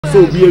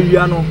so be a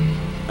wiano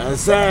and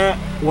say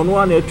one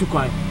or two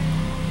kind.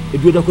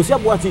 Edward Akwasi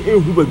Boateng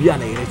ehu ba bia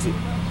na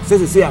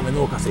yereti say am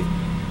no kase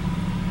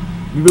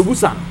bi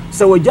bebusa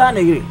say waja na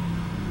yere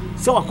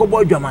say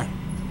wakobo adwaman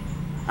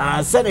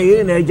say na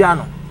yere na agya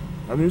no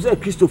am say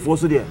Christopher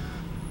so de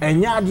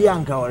enya ade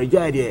anka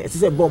orja de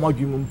say bo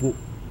madwum mpo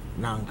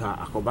na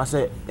anka akoba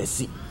say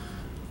esi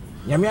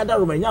nyame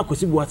adaro ma nya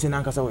Akwasi Boateng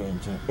na anka say wo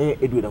yenchen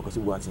Edward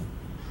Akwasi Boateng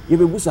ye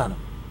bebusa no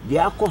de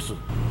akoso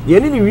ye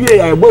ni wie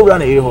ya gbowura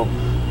na yere ho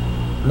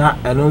na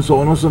eno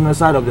so no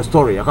side of the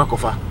story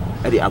akakofa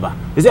Edi aba.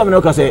 Is there no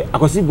say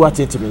Akwasi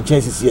Boateng to me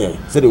chances here.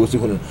 Said they was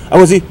hunu.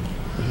 Akwasi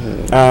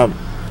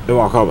the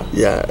walk over.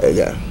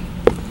 Yeah.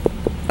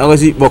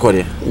 Akwasi boko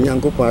there.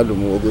 Nyankopon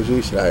adom ogozu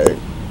Israel.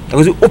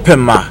 Akwasi open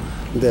ma.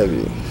 There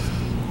be.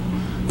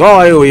 Go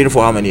are you waiting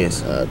for how many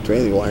years?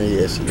 21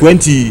 years.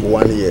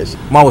 21 years.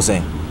 Ma was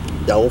saying.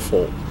 Yawo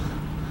for.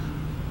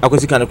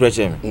 Akwasi can correct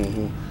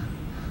me.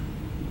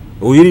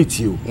 O yiri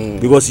ti o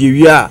because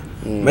you are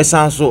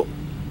mesan so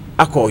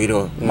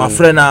akọ my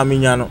friend na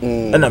menya no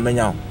na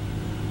menya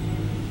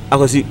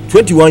Akwasi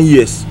 21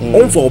 years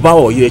on for oba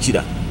o yire chi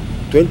da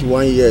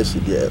 21 years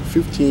there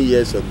 15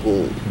 years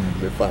ago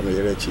me family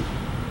yire chi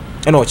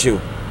na o chi o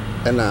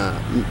na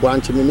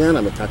wanchi me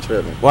na me ka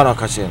kire no wa na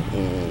ka kire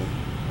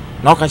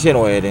na o ka kire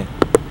no we de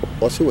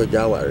o se we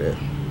ja ware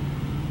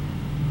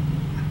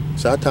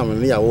so atam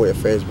ni yawo e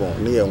first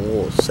born ni ye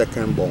wo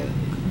second born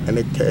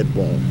and third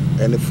born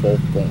and fourth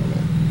born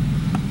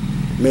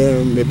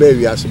me be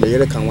wi ase me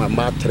yere kan wa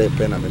ma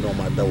trepe na me no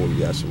ma da wo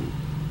wi ase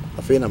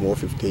afi na me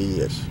 50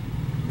 years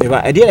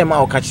eba e de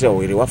ma o ka kire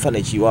o yere wa fa na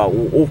chi wa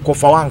o ko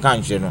fa wan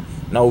kan kire no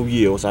na o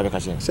wie o sabe ka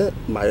kire se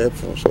ma ye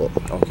fun so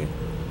okay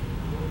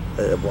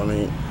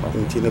boni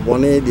nti ne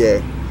boni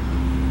de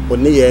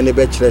oni ye ne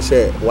be kire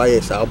se wa ye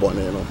sa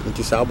boni no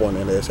nti sa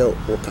boni le se o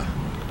ka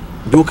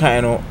do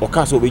kan no o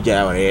ka so be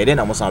gya wa ye de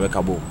na mo sa be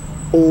ka bo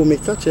o me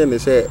ka kire ne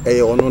se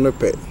e ono no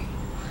pe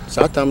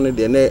sa tam ne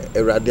de ne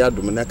Awurade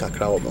adom na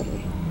kakra wo me ho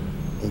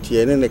nti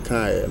ene ne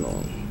kan e no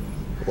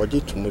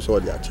wogi tumu so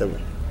de achebe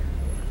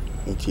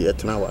nti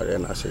etena ware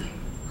na se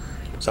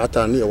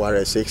satan ne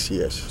ware 6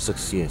 years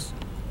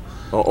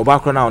o ba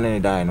kro na one ne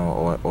die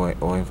no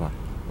o infa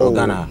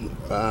Ghana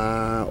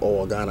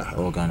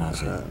Ghana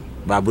se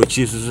ba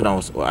brochi susu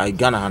na I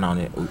Ghana ha na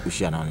one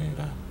ushia na one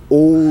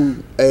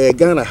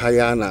Ghana ha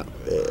ya na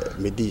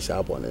medi sa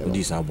abone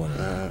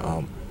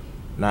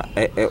na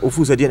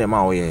ofu se de ne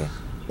ma o ye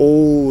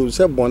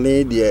se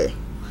bone de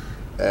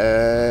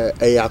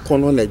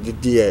akono na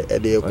gidi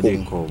de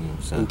ekom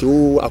nti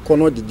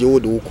akono gidi wo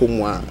de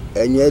ukomu a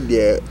enye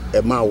de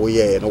ma wo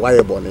ye no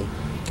waye bone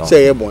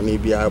se ye bone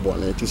bia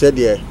bone ti se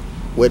de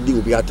wadi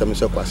obi atam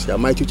se kwasia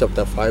Matthew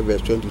chapter 5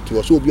 verse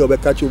 22 so obi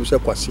obeka che obi se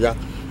kwasia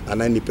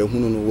anan nipa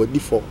hunu no wadi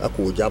fo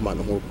akọ jama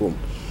no ho krom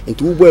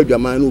nti wo bo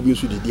adwaman na obi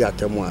nso didi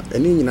atam a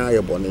eni nyina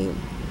ye bone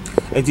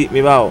nti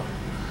me bawo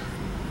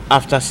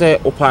after say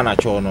opa na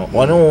cho no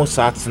ono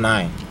sat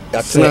 9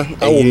 Yatsena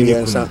awo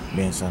miensa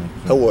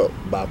awo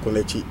ba ko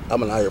nachi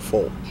amana aye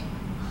 4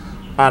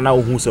 ana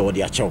ohun se wo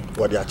de achew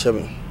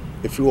me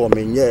if you want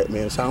menye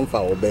mensa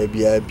amfa wo ba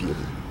bia bi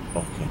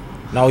okay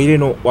na oyire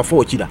no wa fo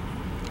ochida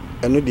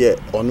eno de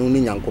ono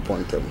ni Nyankopon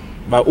ntem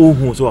ba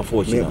ohun so wa fo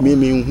ochida me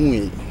hu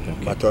yi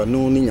but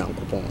ono ni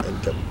Nyankopon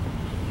ntem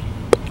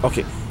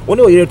okay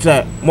ono oyire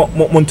try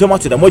mo ntem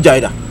atida mo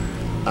jaida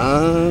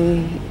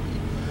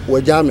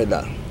wo jame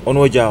da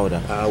ono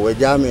jaoda wo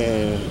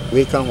jame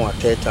we kan ho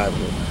ateta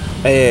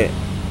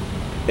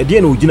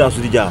edie na ogina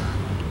so di ja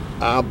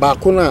ba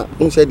ko na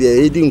unse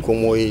de edi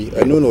nkomo yi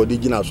eno na odi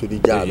gina so di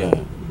ja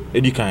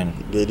edi kan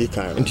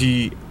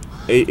nti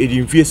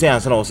edi mfie se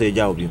ansa na wo se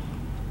ja obi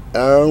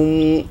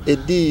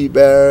edi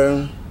be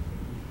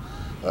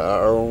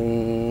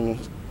 6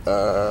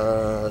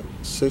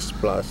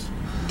 plus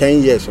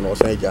 10 years no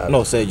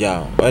se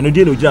ja eno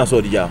die na ogina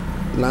so di ja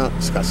na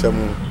skasem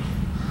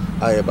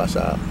aye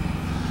basa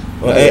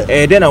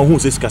then I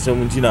se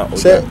skasem ntina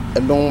se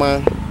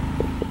edonma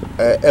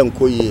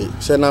enkoyi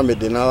se na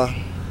medina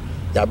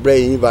ya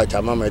bre invite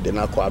ama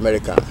medina ko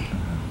America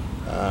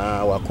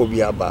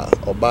wakobi aba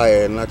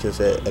oba na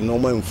chese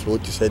enoma inflow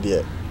ti se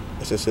de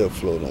sse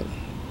flow no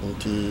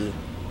nti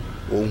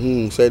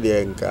ohun se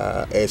de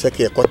nka se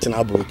ke kotena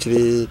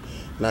abrochire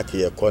na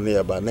ke ekone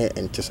ya ba na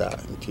entisa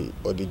nti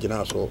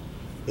odigina so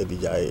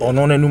edijaye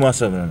ono na numa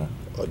asem no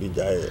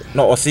odijaye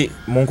no osi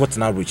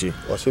monkotena abrochire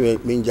osi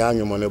minja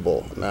anwom ne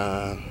bo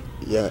na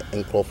ye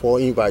nkrofo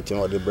invite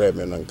no de bre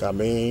me no nka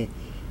me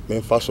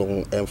faso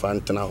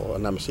enfantena ho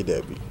na me si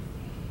there bi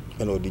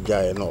eno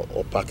dijaye no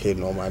o package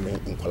no ma me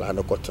nkola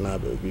no kotena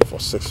be for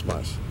 6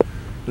 months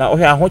na o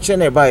he ahoche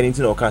na e ba yin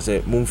tin o ka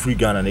se mo free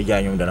Ghana na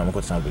ja nwom da na mo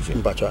kotena be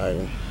mpacho ayi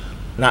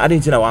na ade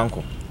tin na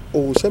wanko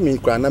o se me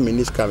kra na me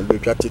ni scam be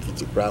twa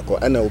ticket kra ko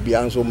ana obi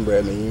anso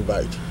mbre me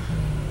invite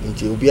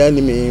nti obi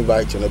ani me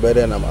invite no be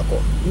there na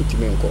mako nti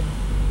me nko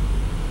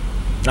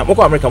na mo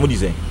ko America mo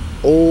dizen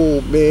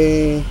o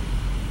me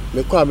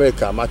ko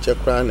America ma che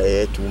kra na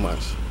 2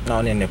 months na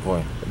on ne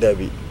ko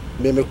David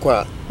me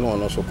kwa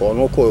no so ko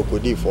no ko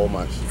di 4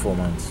 months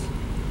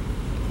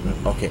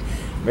okay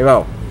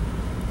Meba.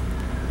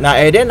 Na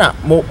edena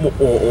mo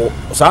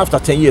so after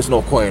 10 years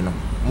no coin no.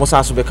 Mo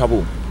sa so be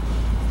kabo.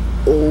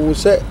 O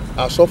say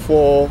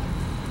asofo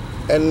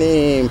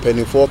any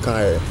mpanifo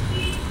kan e.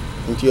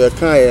 Nti e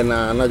kan e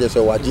na je say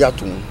waji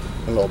atum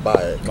na oba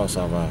e. No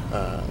sava.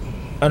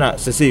 Ana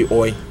sese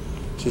oi.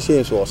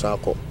 Sese so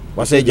osako.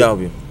 Wase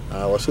jaobi.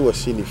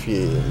 Wasi ni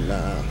fie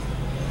na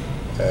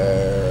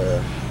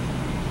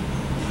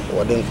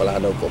wadin fala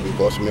na ko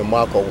because me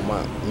ma ko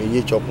ma me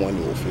nyi chop one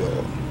dey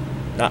ofio.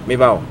 Na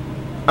meba o.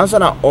 Ansa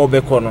na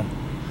obeko no.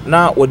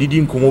 Na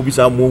odidi nkomo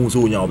bisa mo hu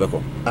so onya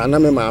obeko. Ana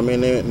me maame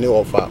ne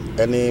ofa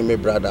ene me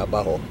brother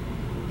ba ho.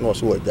 No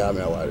so waja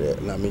me aware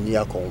na me nyi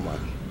akoma.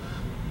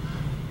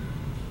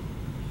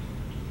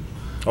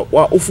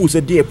 Wa ofu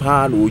se die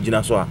pa na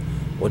ogina so a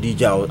odi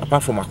ja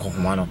apart from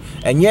akoma no.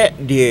 Enye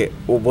de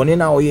obone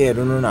na oye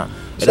no na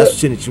e da so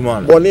che ni timu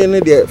ana. Bone ne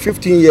de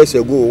 15 years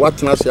ago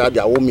what na say ade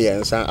awo me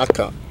ensan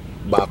aka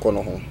ba ko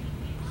no ho.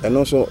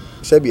 Eno so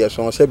se bie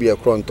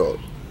kronto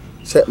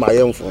se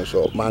mayemfo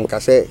so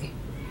manka se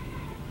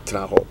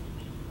tena ho.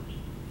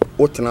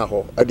 O tena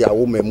ho ade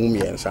awo memu me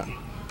ensan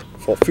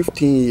for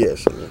 15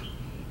 years.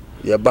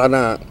 Ye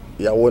bana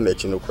ya wo na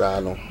chino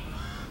kra no.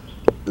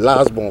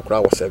 Last born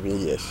kra was 7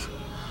 years.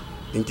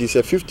 It is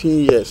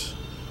 15 years.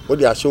 What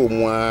they show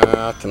mu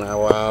atena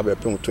wa be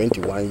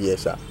 21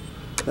 years a.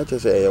 Na che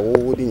say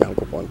wo di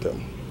Nyankopon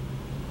tem.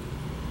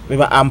 Me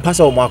ba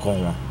ampasa o mu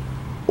akon.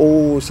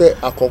 O say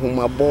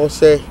akohoma bo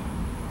say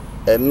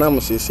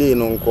enam sese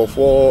no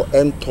nkofo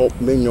entop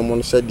menwom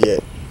no say de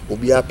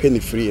obi a penny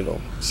free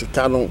no.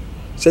 Sika no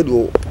say de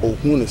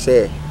ohun ne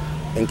say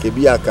enke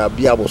bi aka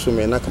bi aboso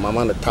me na kama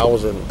ma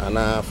 1000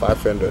 ana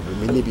 500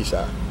 mini bi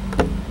sa.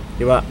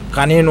 Iba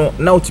kanino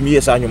na utimi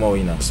yesa anyuma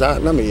wina. Sa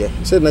na me ye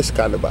say na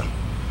sika ne ba.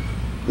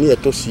 Ni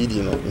eto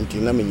CD no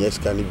nti na me nye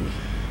sika ne bi.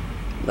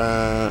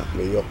 Na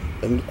me yo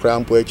en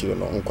krampo echi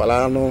no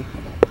nkwala no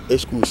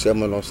school sem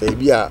no say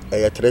bi a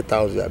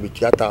 3000 abi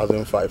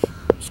 2005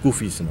 school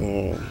fees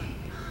no.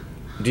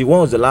 The when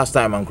was the last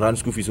time and grand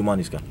school fees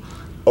money ska?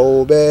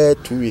 Oh be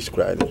 2 weeks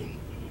crying.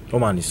 O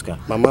money ska.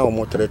 Mama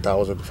almost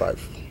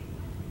 3005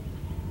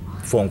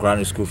 for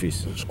grand school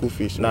fees. School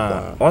fees.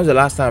 Nah, when was the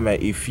last time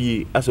if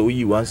you as a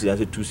we once and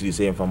say 2 cities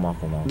same from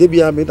Makoma? They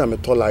be me na me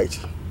to light.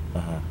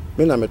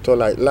 Me na me to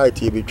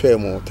light e be twa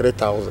mo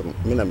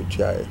 3000 me na me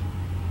twa e.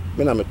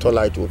 Me na me to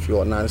light of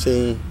you na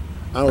say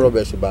an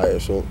Roberts buy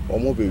so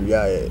omo be wi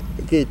aye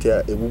gate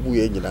e bubu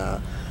ye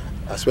nyina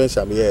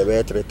expense me ye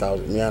be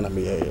 3000 me na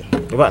me ye.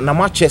 But na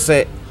ma che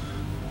say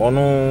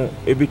ono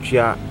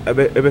ebitua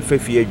ebe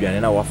fefie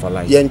adwane na wa fa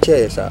light. Ye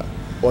nche sa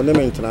ono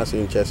me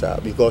international nche sa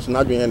because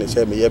na adwane ne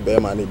say me ye be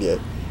ma ne de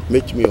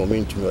make me o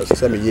me ntumi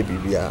say me ye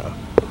bibia.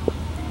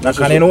 Na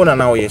kaneno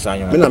na o yes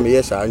anyo. Me na me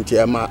yes anti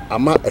ama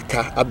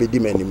eka abedi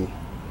manim.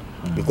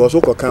 Because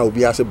o kokan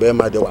obi ase be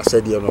ma de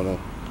wasede no.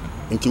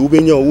 Nti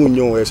ubenya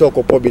wunyo e se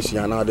okopo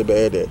besia na de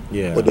be de.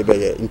 O de be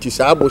ye. Nti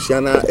sa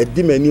abosia na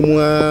edi manim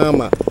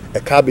ama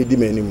eka abedi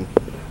manim.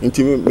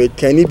 Nti me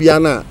kani bia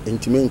na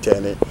nti me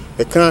ntene.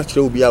 E kan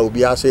kire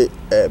obi ase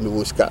me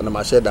woska na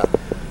ma sheda.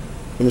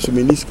 Me so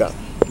me niska.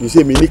 You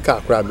say me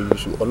nika kra me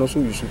yusu. Ono so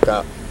yusu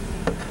ka.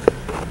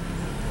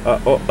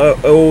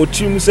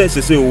 Team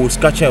says say o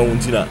scratch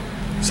and untina.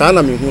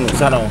 Sana me hu no.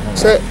 Sana ho.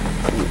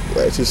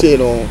 Say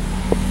no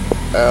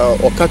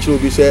o catch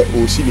obi say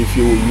o si ni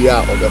fie o wi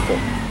a obeko.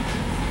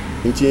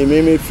 Nti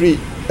me free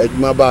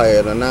adwuma ba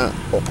e na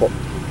okọ.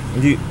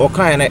 Ndi o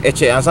kan na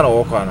eche ansa na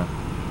wo kwa na.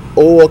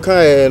 O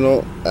kan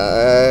no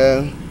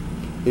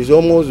is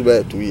almost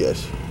about 2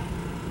 years.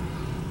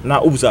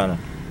 Na ubusa na.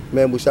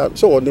 Me busa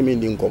so o de me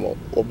ndi nkomo.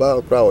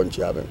 Oba kra on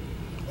chia me.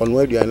 Onu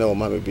aduane o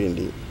ma me bi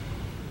ndi.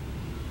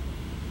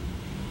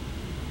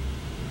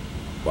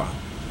 Wow.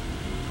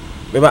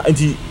 Beba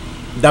nti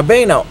da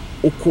ben na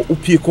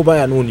opie ko ba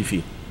ya no ni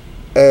fi.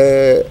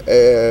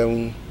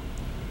 And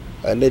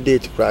the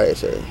date prior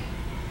say.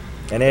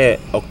 And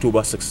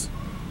October 6.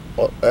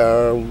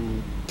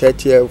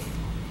 30th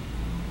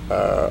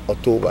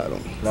October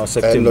no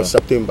September.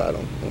 September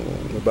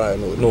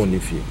no ni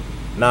fi.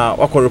 Na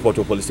what report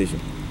to police station?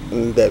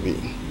 Debbie.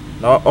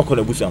 Na what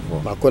na busia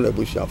for? Ma na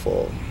busia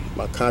for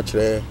ma ka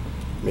kire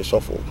me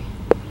sofo.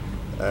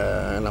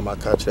 Na ma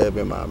ka kire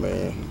be ma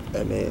me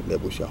ene na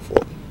busia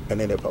for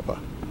ene ne papa.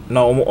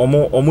 Na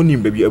omo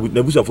nim baby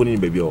na busia for nim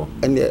baby o.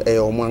 Ene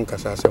omo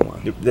ankasa asema.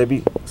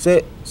 Debbie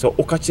say so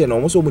o ka kire na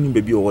omo so omo nim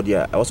baby o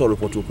there I was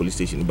report to police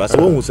station. But say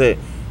won say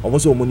omo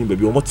so omo nim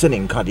baby omo tene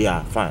nka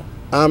there fine.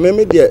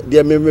 Me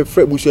de me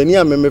frɛ busuani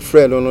a me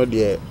frɛ no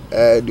de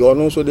de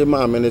ono so de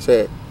ma me ne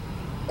sɛ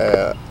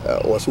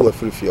waso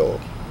afrifie o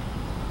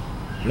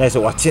na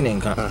sɛ watene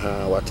nka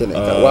watene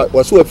nka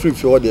waso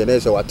afrifie o de na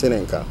sɛ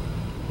watene nka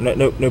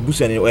na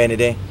busuani o ne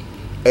de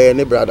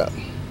ne brother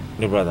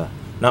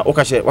na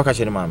waka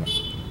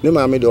ne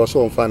maame de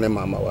oso mfa ne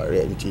mama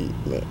ware nti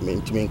me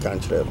ntimi nka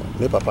nkyerɛ no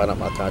ne papa na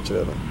maka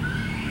nkyerɛ no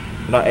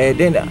na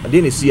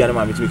den si ya ne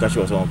maame timi ka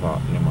kyerɛ oso mfa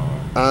ne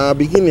mama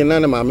beginning na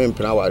maame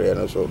mpena ware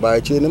no so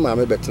ba chi ne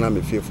maame betena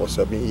me fie for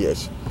 7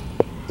 years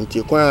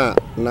nti kwa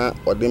na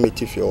ode me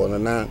tifie wo no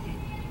na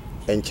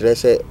enkyere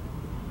se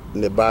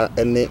ne ba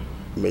ene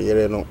me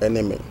yere no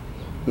ene me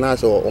na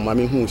so o ma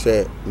me hu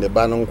se ne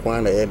ba no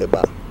nkwa na ye ne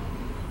ba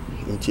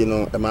nti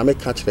no e ma me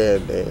ka kire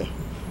de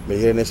me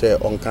yere ne se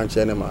on kan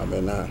kire ne ma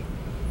me na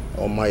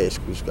on my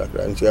excuse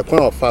kakra nti e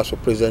kwa ofa so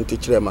present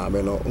kire ma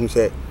me no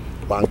se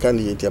wanka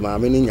ne yenti ma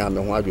me ni nya me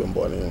ho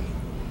adwombo ne.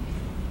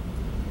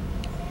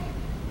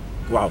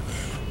 Wow,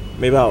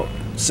 maybe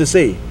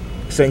say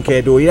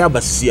senke do ya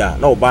basia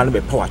na oba no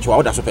be power chwa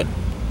oda so pen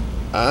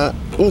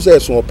say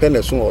so pen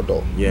e so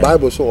odo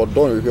Bible so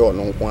odo nhwe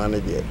ono nko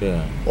ane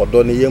de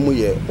odo ne yemu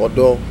ye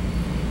odo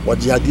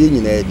wodi ade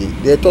nyina edi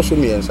de to so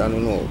miensa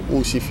no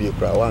o si fie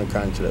kra wan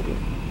kan kire do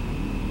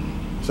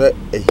se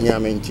ehia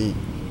menti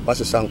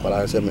wase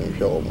sankwala se me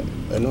hwe omo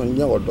eno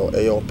nya odo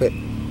e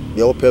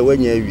ye ope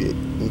wanya awie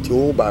nti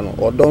wo ba no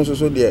odo nso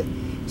so de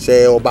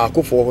se oba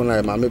akofo ho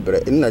na ma me bre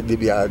nna de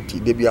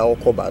bia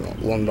okoba no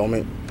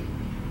wondome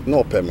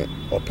no peme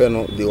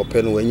openo de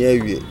openo wanya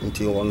awie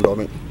nti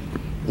wondome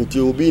nti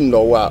obi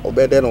ndo wa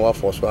obede no wa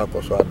force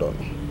akoso adon.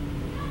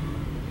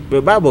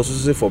 The Bible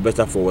says for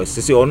better for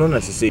worse say ono na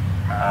say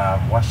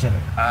washing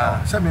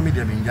say me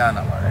de minja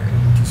na ware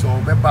nti so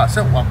beba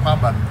say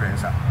wakwa ba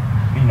prensa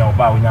bi na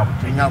oba onya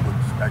bo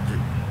aje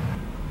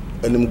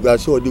enim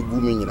gase odi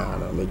gu me nyina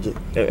na meje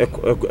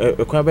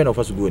ekwa be na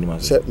ofa so gu enim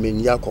say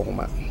menja ko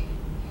homa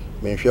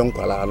me hwe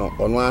nkwala no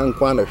ono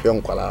ankwa na hwe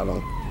nkwala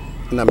no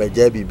na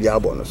meje bibia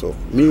abo no so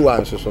me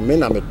wan so me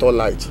na me to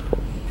light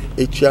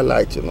etua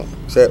light no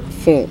say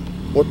phone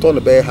what on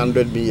the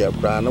 100 million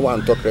kra na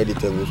wan to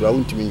credit and so I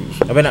won't me use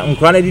ebe na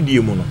nkra na didi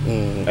mu no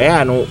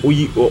eh no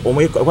oyi o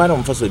mo kwa na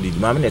mfa so didi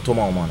ma me na to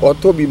ma o ma o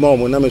to bi ma o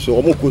mo na me so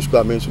o mo ko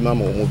square me so ma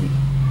ma o mo bi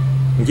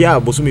ngi a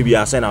boso bi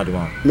asa na do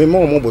ma me ma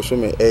o mo boso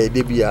me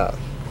de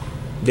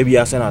bi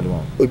asa na do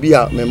ma obi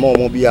a me ma o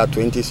mo bi a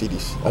 20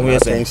 cedis o mo ye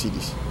 10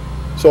 cedis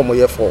so mo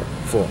ye 4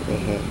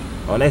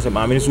 on ese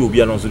ma me so obi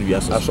a no so bi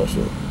asa so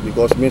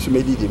because me so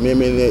me didi me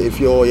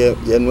if you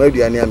ye no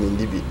aduane am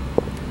ndibi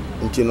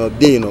nti no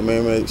day no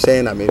me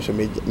say na me so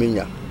me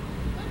nya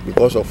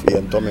because of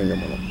ye ntomen no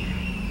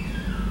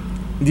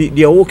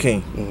the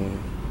okay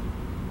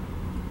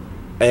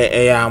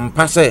am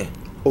passe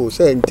oh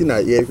say nti na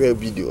ye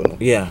video no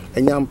yeah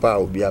enyam pa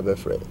obi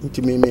abefre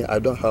nti me I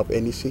don't have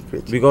any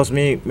secret because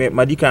me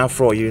madika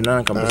afro you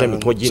na kan say me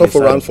ko so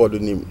for run for the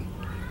name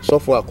so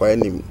for akwai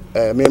name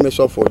me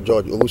so for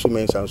George ogusu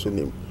mensan so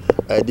name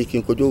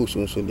dikin kojo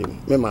usun so name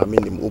me ma me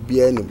name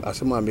obi anim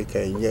asema me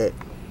kan ye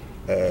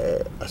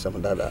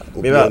asamdada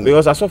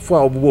because asofo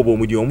a obobo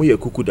mu di omu ye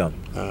kuku down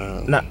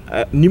na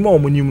nima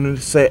omu nim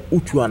se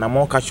utu ana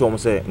mo ka che omu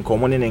se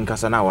nkomo ne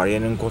nkasa na aware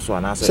ne nkoso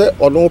ana se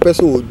ono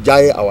pese o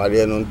jai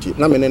aware no nti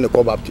na me ne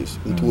ko baptist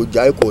nti o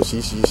jai ko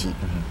CCC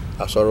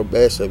asoro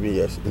be 7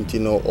 years nti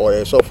no o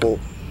ye sofo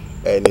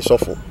ne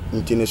sofo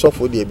nti ne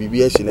sofo de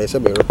bibia si na se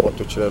be report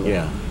to kire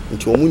no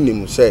nti omu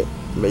nim se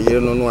me yire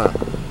no a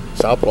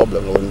sa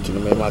problem no nti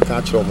no me ma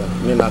ka kire omu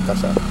ne na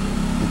kasa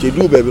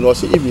do baby no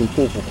say even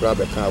pope kra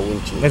be kan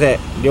wonti say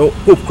the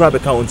pope kra be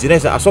kan wonti na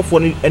say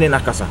asofo ni ene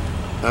nakasa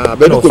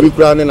be ko bi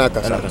kra ne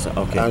nakasa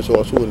okay and so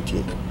also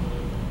wonti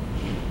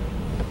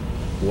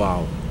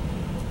wow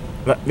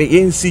me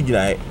yen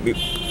sigina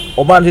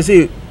oban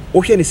say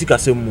o hwe ni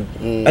sikasem mu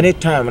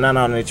anytime na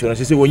no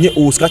ti say wonye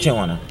o ska chen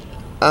wana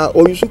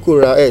o yusu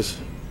kora es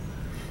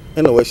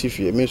ena wasi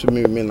fie me so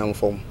me nam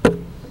fom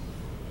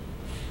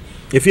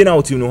e fie na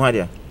o ti no ha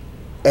dia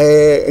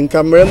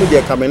nkamera mu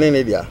dia kamene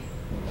ne dia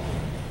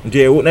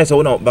nje na se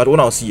wona but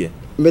wona osiye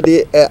me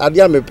de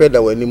ade am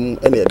peda wanim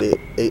ene de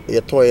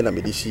ye toye na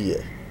me de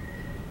siye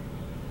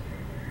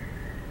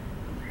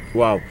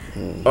wow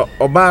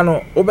oba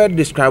no obe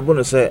describe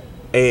no say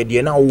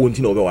de na wo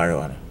nti na obe ware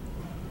wana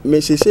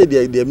me se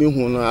de me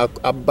hu no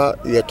aba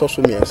ye to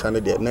so me ensa ne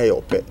de na ye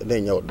ope na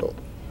nya odo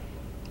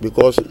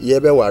because ye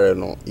be ware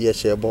no ye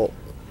shebo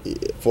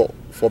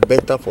for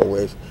better for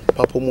worse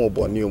papa mo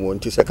boni mo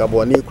nti se ka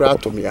boni kra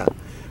to me a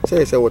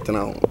say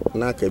wotena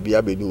na ka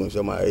bia bedu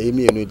nso ma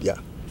emienu dia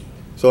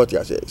so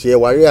tia say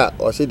ware a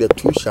o say the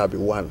two shall be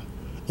one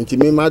nti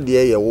me ma de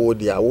ye wo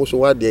dia wo so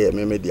wa de ye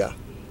me dia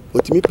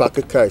otimi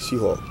pack car si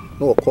ho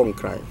na wo come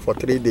cry for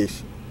 3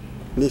 days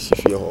na si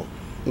fie ho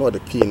na the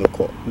key no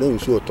ko na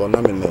nso to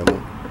na me na mu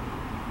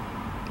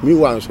mi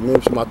wan so me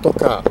so ma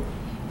toka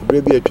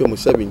bre bi atwa mu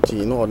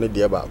 17 na ono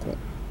de ba ko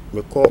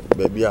me ko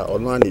ba bia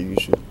ono na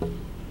yusu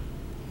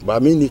ba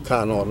mi ni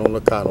car na ono no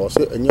car o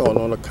say enye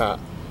ono no car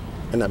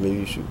na me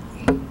yusu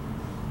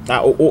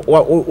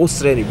o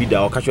sre ni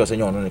bida o ka cho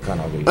senyo no ne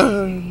kana be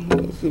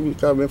si bi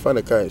ka me fa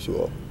ne kan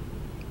so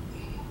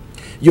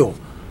yo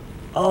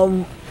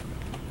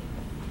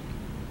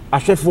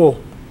ahwefo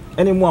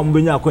ene mu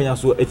ambenya akonya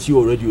so ati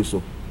o radio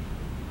so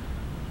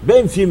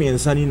ben film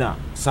ensani na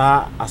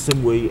sa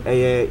asemwe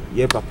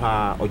ye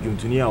papa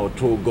odwuntuni a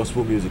oto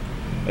gospel music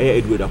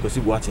Edward Akwasi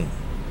Boateng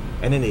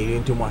ene ne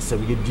yente mu asem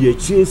ye die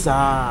chie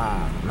sa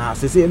na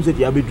sese emse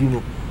dia bedu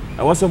no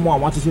e wose mu a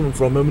watete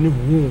from mamni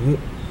hu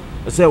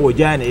say wo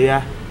ja na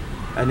ya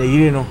ana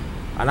yire no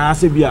ana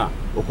ase bia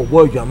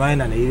okobo adwaman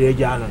na yire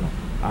ja no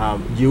no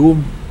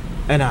jewum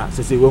ena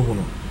sese we hu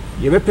no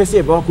You be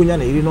pese ba kunya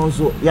na iri no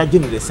so ya gye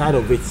the side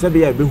of it.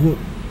 Sabe ya be hu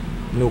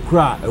no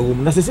kra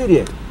ehum na sese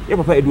de. Ye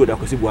papa Edward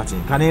Akwasi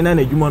Boateng. Kan na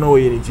adwuma na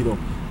oye nti no.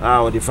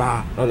 Ah o de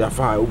fa, no de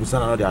afa, obusa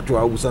na de ato,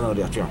 obusa na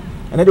de ato.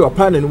 Ene de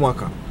opa na nu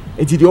aka.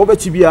 Enti de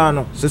obeti bia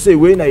no sese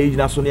we na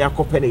yigina so na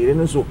yakope na iri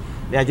no so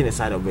na ya gye the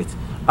side of it.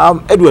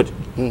 Edward.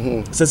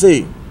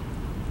 Sese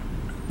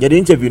ya de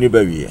interview ni ba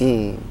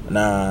wi.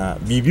 Na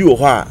bibi wo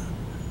ho a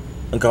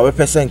nka we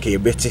pese nka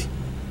yebeti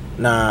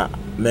na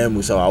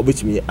memu sawa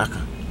obetimi aka.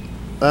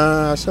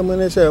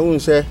 Samane say un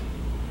say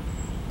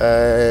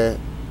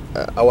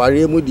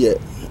aware mu de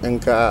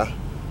nka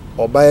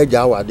obaye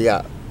gya awade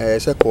a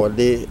se ko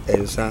de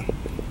ensa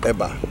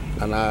eba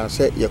ana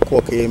se ye ko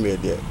ke me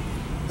de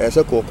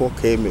se ko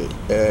ke me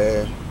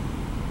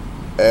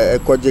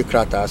koje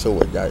krata se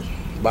wojai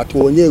but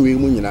onye we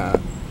mu nyina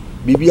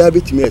bibia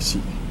betimi asi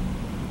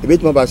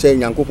ebetimi ba se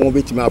nyankopon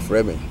betimi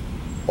afre me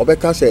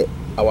obeka se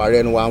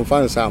aware no wa mfa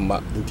nsa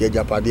amba nti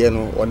ajapade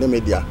no one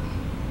media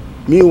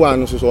mi wa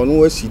no so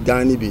no wasi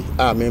dan ni bi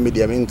me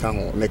media me nka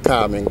ho me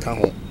ka me nka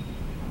ho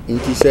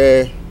nti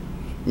se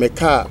me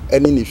ka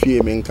eni ni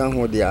fie me nka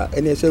ho dia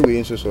eni se we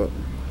nso so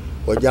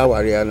oja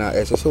aware na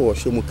ese se wo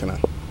hye mu kana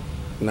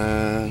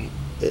na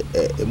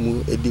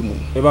emu edimu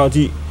e ba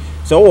ti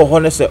se wo ho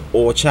ne se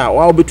o cha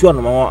wa obetu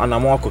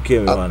anamo akoke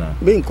me wana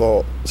me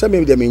nko se me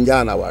media me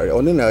nja na aware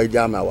oni na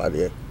eja ma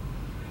aware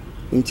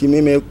nti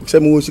me se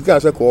me wo sika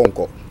se ko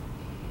onko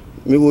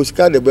me wo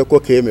sika de be ko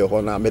ke me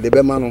ho na me de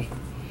be ma no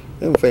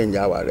mfa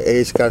nja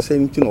aware sika se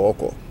nti no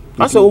oko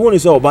asa wo hu ni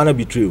se oba na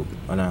betray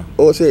ana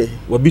o say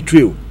wo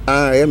betray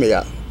ye me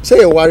ya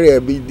say ware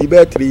be di be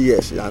 3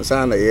 years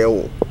ansa na ye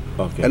wo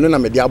okay eno na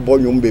me de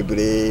abonwum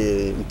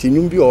bebre nti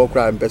nwum bi o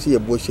kra mpese ye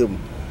bo hyem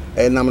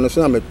nam no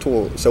so na me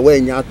to se wa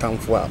nya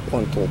atamfo a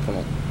ponto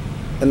pono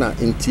na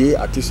ntie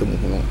atise mu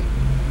hu no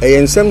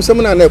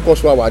nsem na na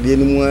ekoso awade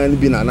ni mu an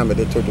bi na me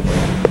de to to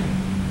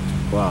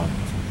wow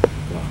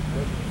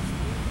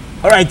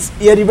all right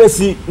ye di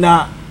besi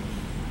na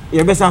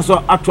ye besa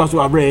so atwa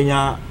so abre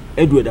nya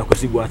Edward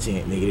Akwasi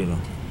Boateng na gire no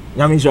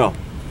nyame njo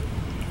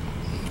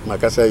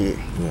makasa ye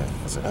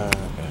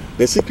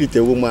the secret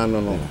woman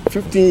no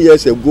 15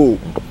 years ago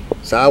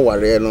sa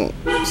ware no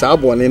sa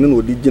bone no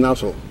original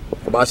so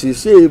but she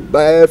say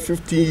by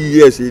 15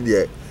 years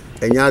there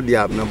enya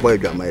dia na boy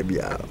adwama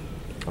bia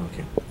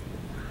okay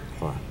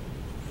wow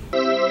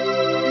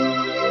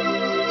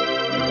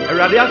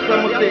radio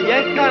sam say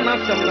ye kana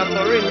sam na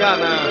sorry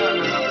ngana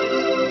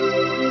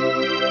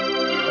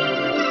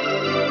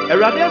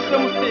radio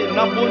sam say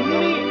na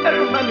boni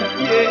everyman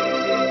here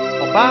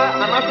oba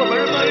anaso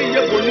everyman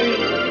ye boni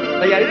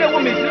na yare wo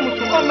mesiri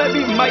muso o ma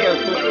bi maya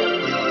so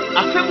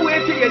asebu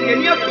eti ye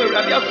ni aso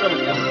radio sam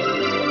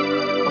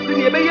o se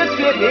ni ebe ye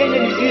tie de enye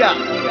ni dia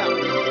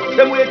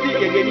asebu eti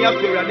ye ni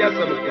aso radio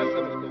sam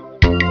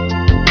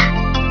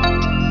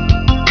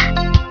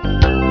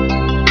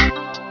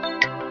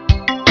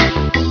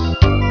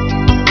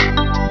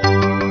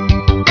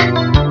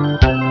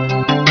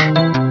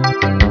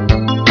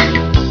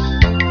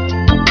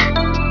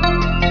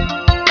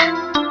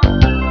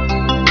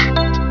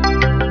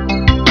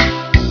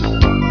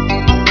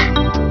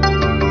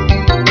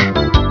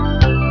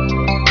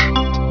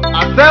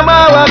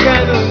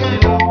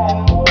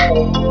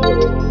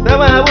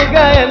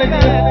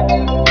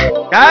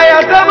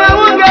Kaya sama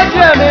unga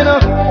chemeno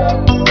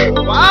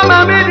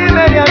Mama midi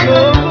media go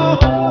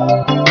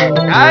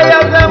Kaya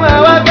sama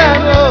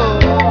wakano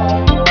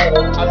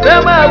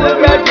Sama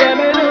unga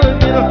chemeno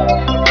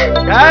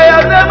Kaya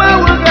sama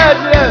unga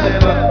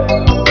chemeno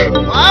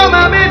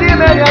Mama midi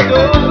media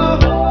go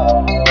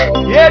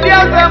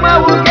Yedia sama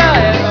unga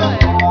eno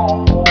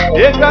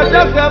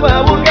Yekacha sama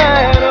unga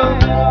eno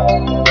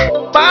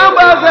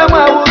Bamba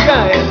sama unga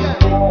eno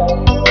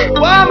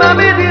Mama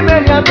midi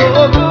media go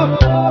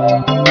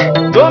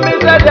don't me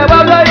say the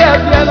baba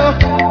piano.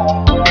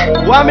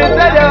 Wa me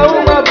say the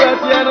uma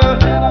piano.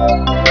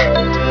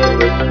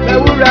 Me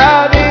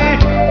uradi.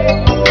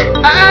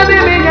 Ani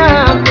minya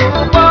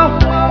kupo.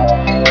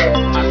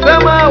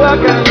 Asama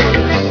wakano.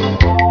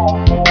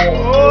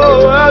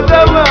 Oh,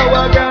 asama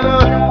wakano.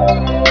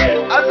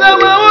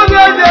 Asama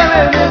wakano.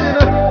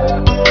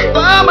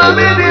 Mama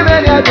midi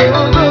menya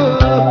kupo.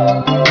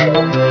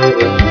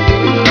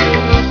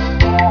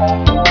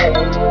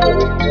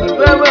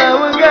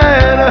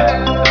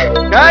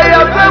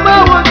 Kaya sama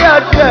wuga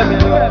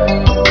chemeno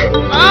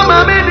Mama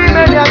midi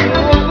menya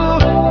kuku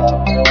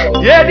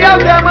Yedi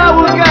sama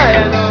wuga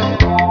eno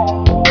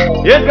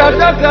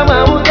Yekata sama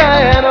wuga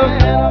eno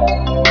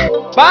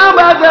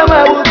Bamba sama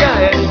wuga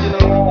eno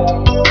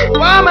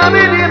Mama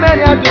midi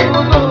menya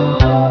kuku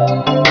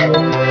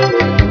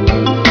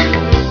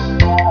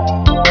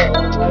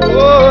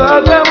Oh,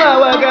 asama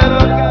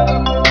wagano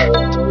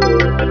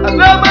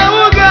Asama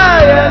wuga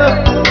eno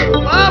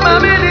Mama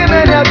midi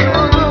menya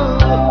kuku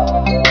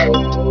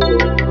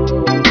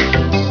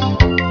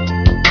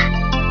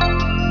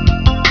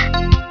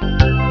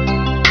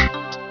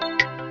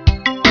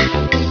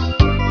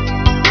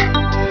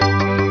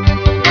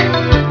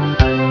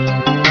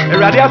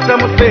Radio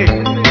Sam say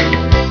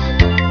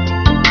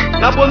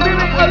na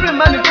bondini every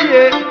man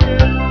here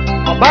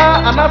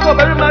Oba anaso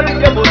very married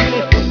ye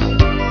bonini.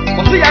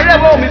 Osi yare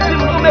bo mi si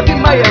no me bi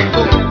maye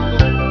so.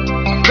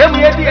 Dem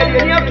ye di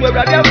ye ni atu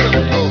Awurade aso.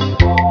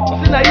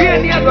 Osi na ye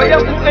ni ado ye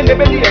ku ene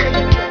be di ye.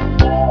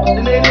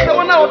 Osi na ni se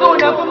wona odo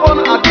Onyankopɔn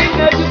no ade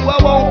na di wa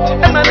won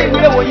e na ne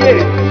ye wo ye.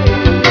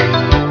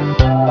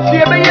 Osi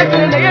e be ye di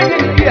na ye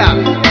ni bia.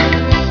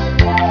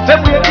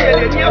 Dem ye di ye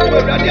ni atu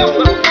Awurade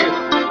aso.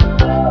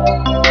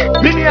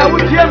 Bini a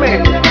wutie me.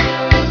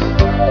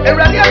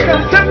 Awurade aka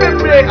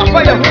sembebre afa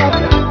ye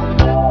ho.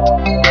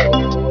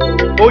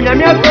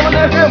 Onyame asɛm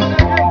na hem.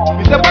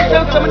 Bisa bɔhyɛ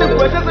nsɛm ne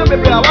kurohyɛ nsɛm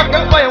bebree a waka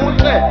fa ye ho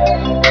sɛ.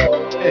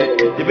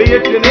 Ebe ye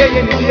tire na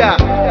ye ni bia.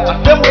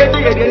 Asɛm wo ye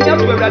ye ni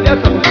atu Awurade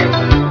asɛm.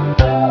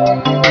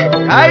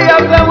 Ai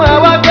asɛm a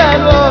waka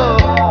no.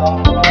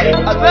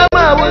 Asɛm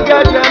a wuka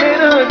tame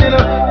no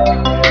dino.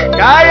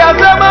 Kai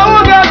asɛm a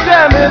wuka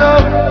tame no.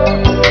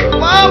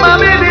 Wa ma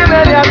mi di me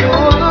ni atu.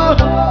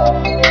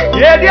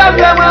 Ye di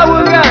asɛm a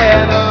wuka ye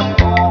no.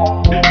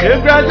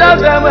 Ekrasa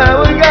asɛm a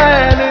wuka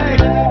ye no.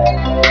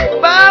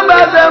 Baba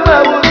asɛm a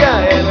wuka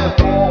ye no.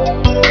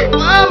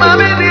 Wa ma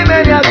mi di me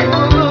ni atu.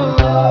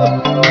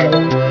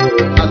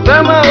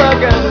 Asɛm a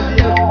waka no.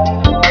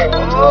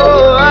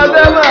 Oh,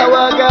 asɛm a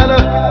waka no.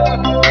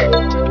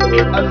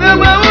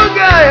 Asɛm a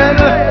wuka ye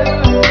no.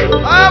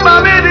 Wa ma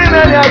mi di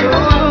me ni atu.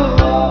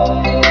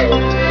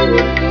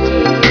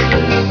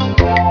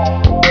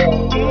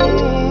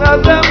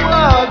 Asɛm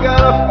a waka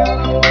no.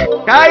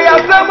 Kai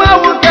asɛm a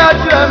wuka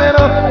tame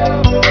no.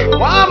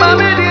 Wa ma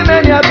mi di me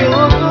ni atu.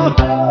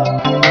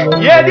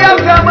 Ye di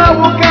asɛm a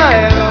wuka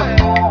ye no.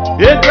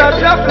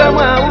 Ekrasa asɛm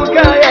a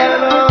wuka ye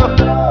no.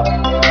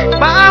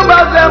 Baba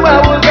asɛm a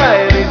wuka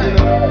ye no.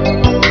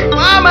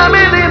 Wa ma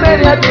mi di me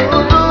ni atu.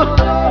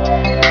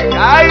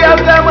 Kai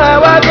asɛm a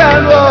waka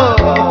no.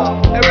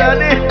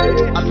 Awurade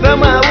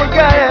asɛm a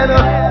wuka ye no.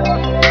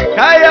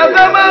 Kai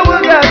asɛm a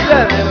wuka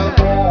tame no.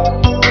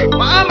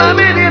 Wa ma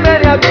mi di me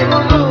ni atu.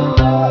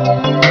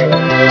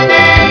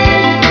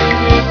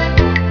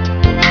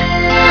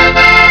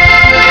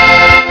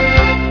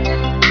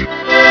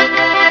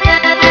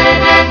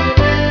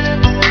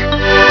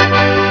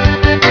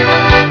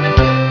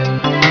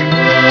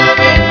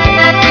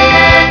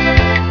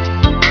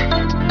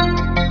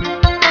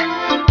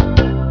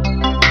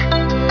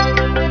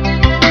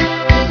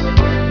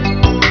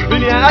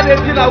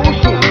 Tina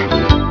usu,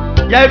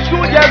 Yesu.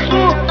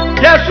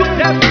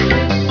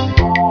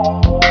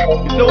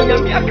 So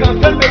Onyame aka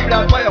nsɛm bebree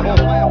afa yɛ ho.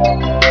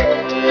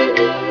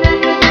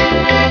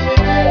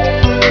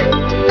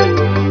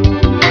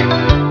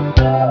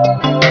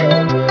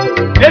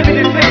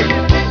 David sɛ,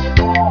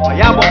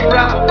 ɔyɛ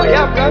abɔfra, ɔyɛ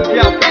aberante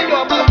a ɔyɛ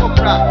ɔba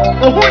abɔfra.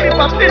 Ohu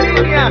nipa peni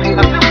ni a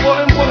asɛmfo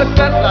mpo no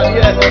sɛ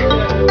sadeɛ.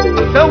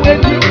 Asɛm wɔ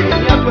edi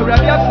ni ato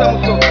Awurade asɛm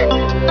so.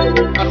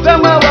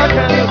 Asɛm a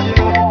waka no di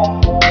no.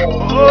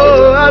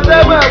 Oh,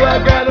 asɛm a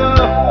waka no.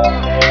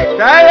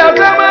 Kai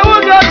asɛm a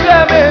wuka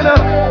tame no.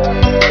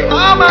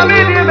 Mama mi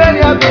di me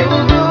ni atu.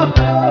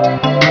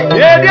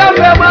 Ye di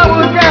asɛm a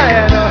wuka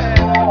ye no.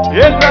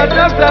 Ye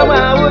krasa asɛm a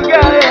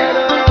wuka ye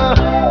no.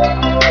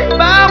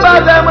 Baba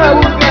asɛm a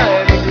wuka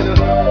ye no.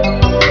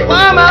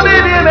 Mama mi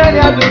di me ni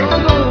atu.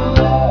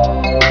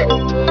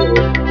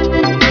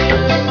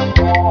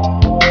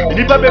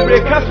 Nipa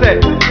bebree ka sɛ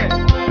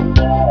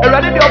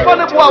Awurade de ɔbɔ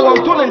ne bo a wɔn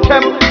to ne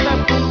ntɛm.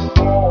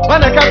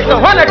 Wana katra.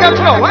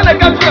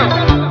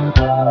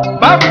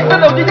 Babu sɛ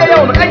na odi yɛ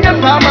no ɛnyɛ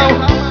saa ma wo.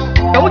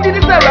 Na wodi ni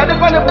sɛ Awurade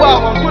fa ne bo a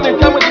wɔn to ne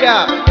ntɛm deɛ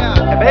a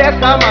ɛbɛyɛ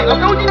saa ma. Na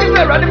wodi ni sɛ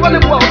Awurade fa ne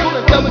bo a wɔn to ne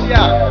ntɛm deɛ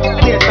a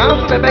ɛne saa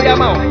nso na ɛbɛyɛ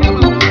ma wo.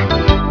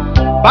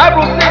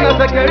 Bible sɛ na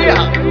Zakaria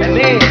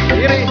ɛne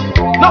yere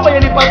na ɔyɛ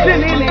nipa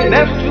tenini na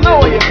nso na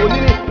ɔyɛ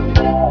bonini.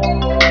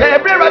 Na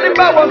ɛbrɛ Awurade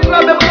ba wɔn so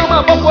abɛmu na ɔma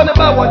abɔfoɔ ne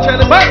ba wɔn kyɛn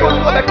ne Bible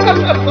so ɔbɛka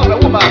sɛ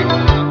ɔbɛwo ba.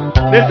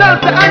 Ne san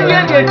sɛ anyɛ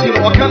ne eti no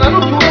ɔkana no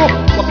tu mu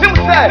ɔpem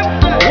sɛ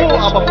ɔwo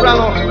abɔfra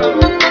no.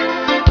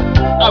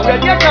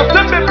 Awurade aka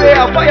sɛm bebree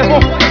afa yɛ ho.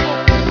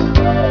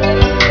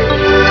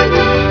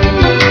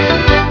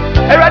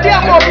 Awurade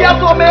ama obi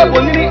ato ɔbɛyɛ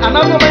bonini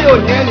anaasɛ ɔbɛyɛ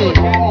ohiani.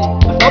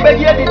 Sɛ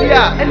ɔbɛdi adidi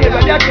a ɛne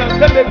Awurade aka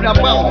sɛm bebree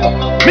afa wo ho.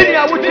 Mene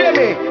a wotie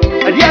me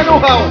ɛdeɛ no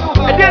ha wo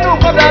ɛdeɛ no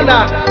nkɔdaa na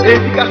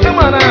ɛsikasɛm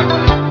anaa.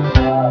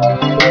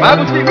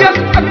 Bible sɛ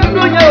wiase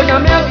akɛdo nya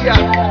Onyame adea.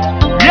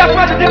 Wiase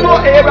adede no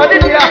ɛyɛ Awurade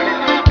dea.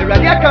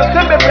 Awurade aka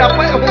sɛm bebree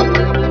afa yɛ ho.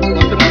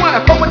 Ɔsɛ mo a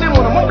ɛfɔm de mo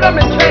no mommra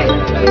me nkyɛn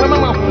na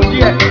mama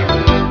ahodeɛ.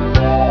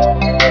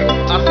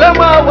 Asɛm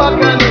a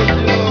waka no.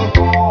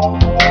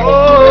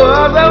 Oh,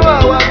 asɛm a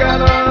waka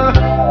no.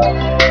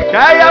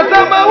 Kai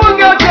asɛm a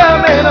wuka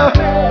tame no.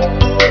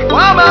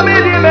 Wa ma mi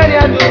di me ni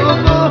atu.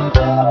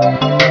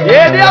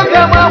 Ye di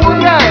asɛm a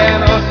wuka ye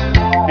no.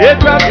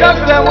 Ekrasa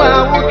asɛm a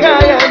wuka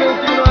ye no.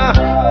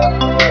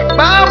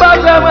 Baba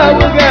asɛm a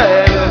wuka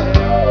ye no.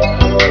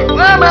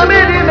 Wa ma mi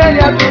di me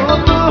ni atu.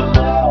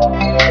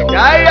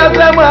 Kai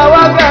asɛm a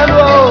waka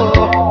no.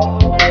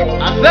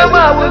 Asɛm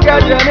a wuka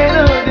tame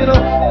no.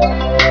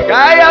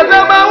 Kai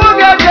asɛm a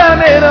wuka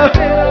tame no.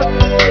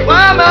 Wa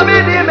ma mi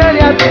di me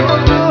ni atu.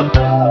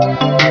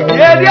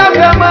 Ye di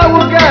asɛm a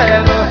wuka ye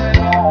no.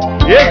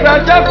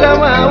 Ekrasa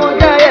asɛm a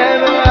wuka ye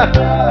no.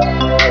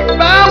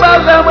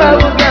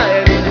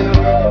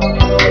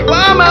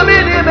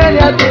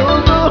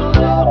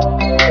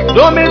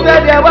 Don't me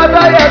tell you what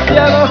I have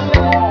piano.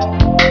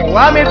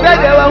 Why me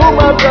tell you what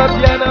I'm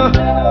piano?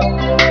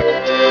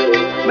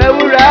 Me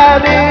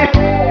uradi,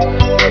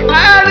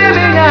 I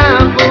really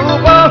am.